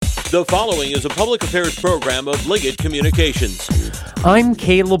The following is a public affairs program of Liggett Communications. I'm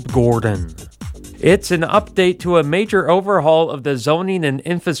Caleb Gordon. It's an update to a major overhaul of the zoning and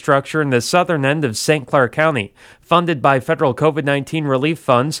infrastructure in the southern end of St. Clair County. Funded by federal COVID-19 relief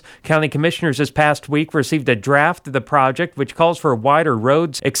funds, county commissioners this past week received a draft of the project which calls for wider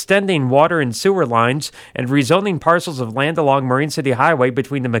roads, extending water and sewer lines, and rezoning parcels of land along Marine City Highway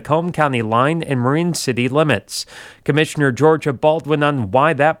between the Macomb County line and Marine City limits. Commissioner Jorja Baldwin on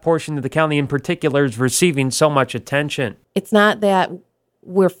why that portion of the county in particular is receiving so much attention. It's not that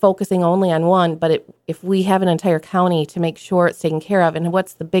we're focusing only on one, but if we have an entire county to make sure it's taken care of, and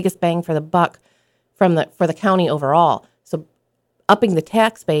what's the biggest bang for the buck for the county overall. So upping the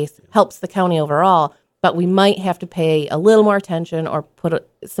tax base helps the county overall, but we might have to pay a little more attention or put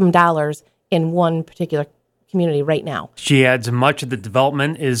some dollars in one particular community right now. She adds much of the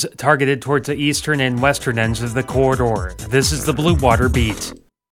development is targeted towards the eastern and western ends of the corridor. This is the Blue Water Beat.